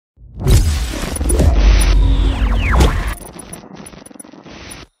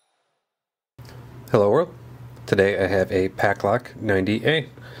Hello world. Today I have a Paclock 90A,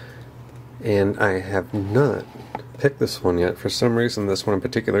 and I have not picked this one yet. For some reason this one in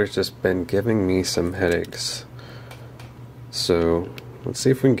particular has just been giving me some headaches. So let's see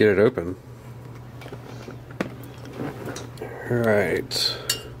if we can get it open. Alright.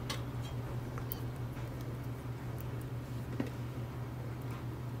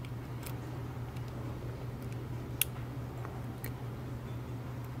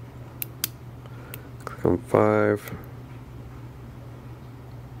 Click on 5,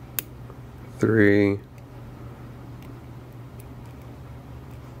 3,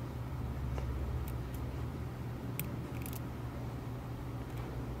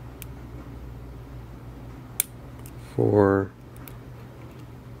 4,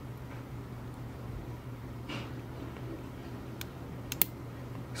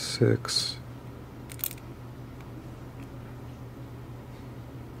 6,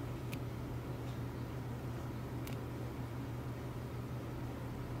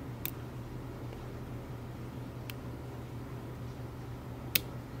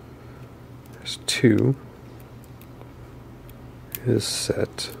 2 is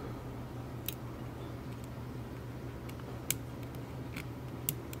set.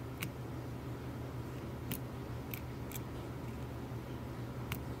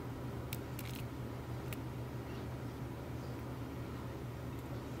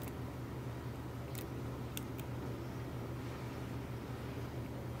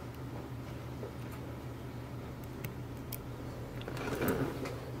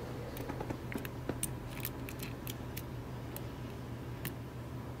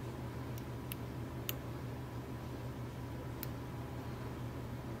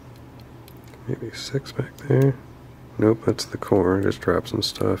 Maybe 6 back there. Nope, that's the core. Just drop some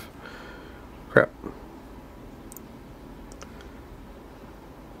stuff. Crap.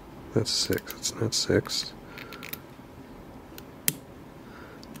 That's 6. It's not 6.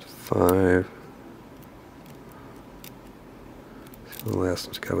 5. The last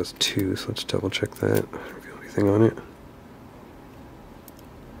one's got was 2, so let's double check that. I don't feel anything on it.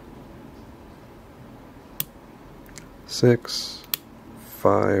 6,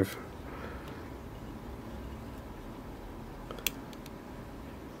 5,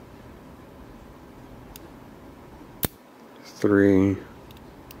 3,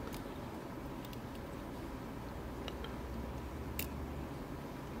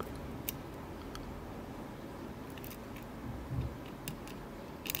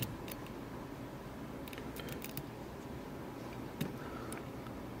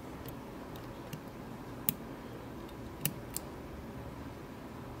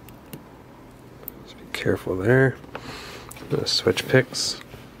 'Careful there. I'm gonna switch picks.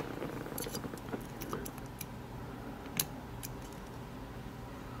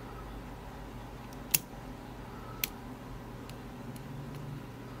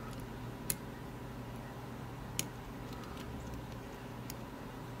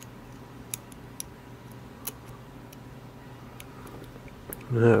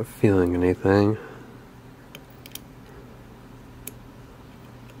 Not feeling anything.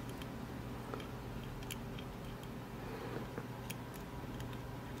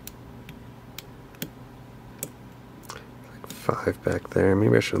 Like 5 back there.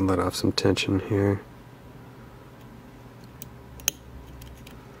 Maybe I should let off some tension here.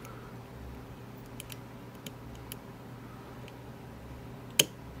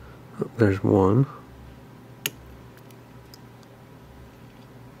 Oh, there's 1.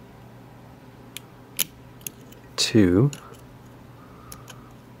 2,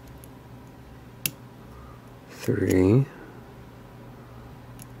 3,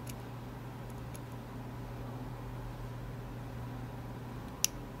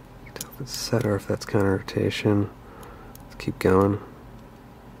 'Tell if it's set or if that's counter rotation. Let's keep going.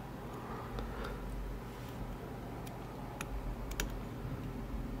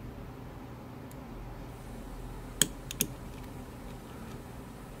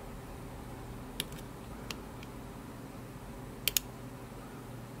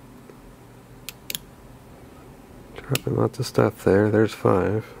 Dropping lots of stuff there. There's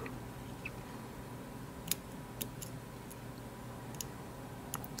 5.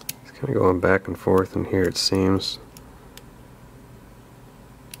 It's kind of going back and forth in here, it seems.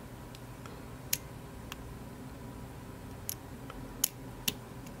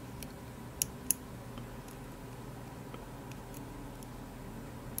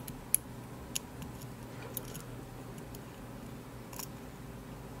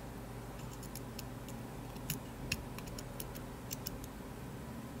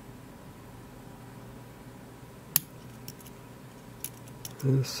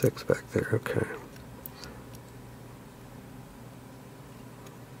 There's 6 back there, okay.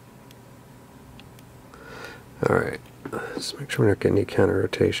 Alright, let's make sure we're not getting any counter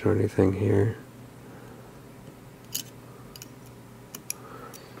rotation or anything here.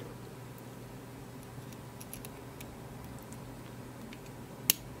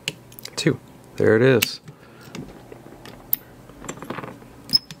 Two. There it is.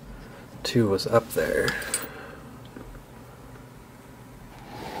 2 was up there.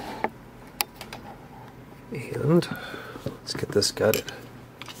 And let's get this gutted.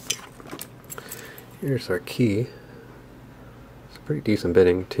 Here's our key. It's a pretty decent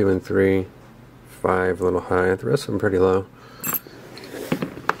bidding. 2 and 3. 5 a little high. The rest of them pretty low.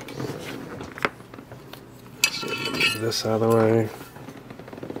 Let's move this out of the way.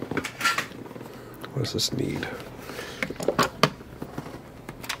 What does this need?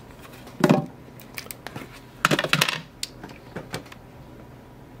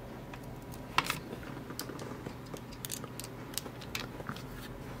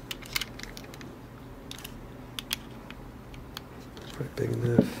 Quite big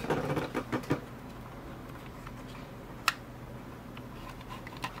enough.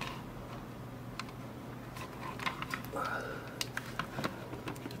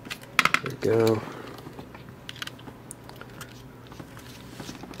 There we go.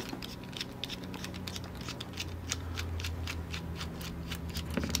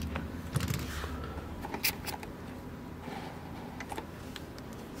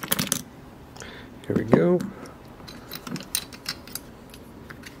 Here we go.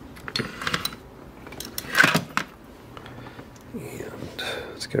 And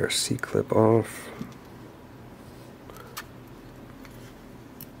let's get our C-clip off.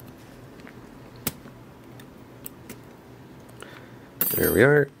 There we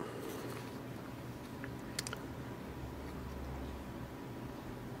are.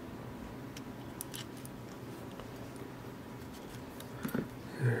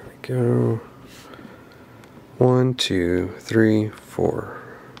 There we go. 1, 2, 3, 4,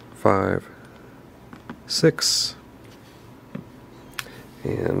 5, 6,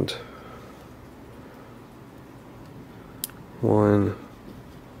 and 1,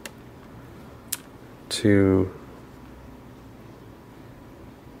 2,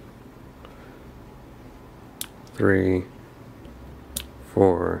 3,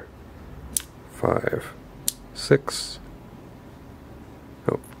 4, 5, 6.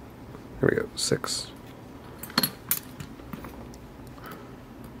 Oh, here we go, 6.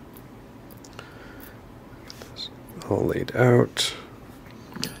 All laid out.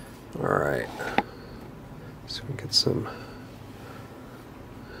 Alright, so we can get some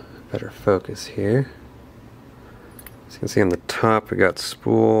better focus here. As you can see on the top, we got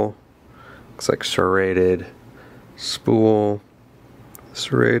spool, looks like serrated, spool,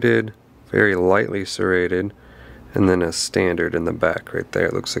 serrated, very lightly serrated, and then a standard in the back right there.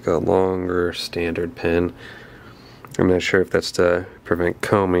 It looks like a longer standard pin. I'm not sure if that's to prevent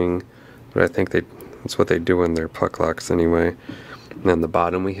combing, but I think that's what they do in their puck locks anyway. And then the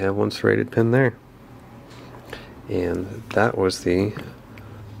bottom we have one serrated pin there. And that was the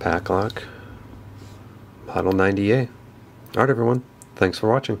Paclock Model 90A. Alright everyone, thanks for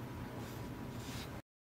watching.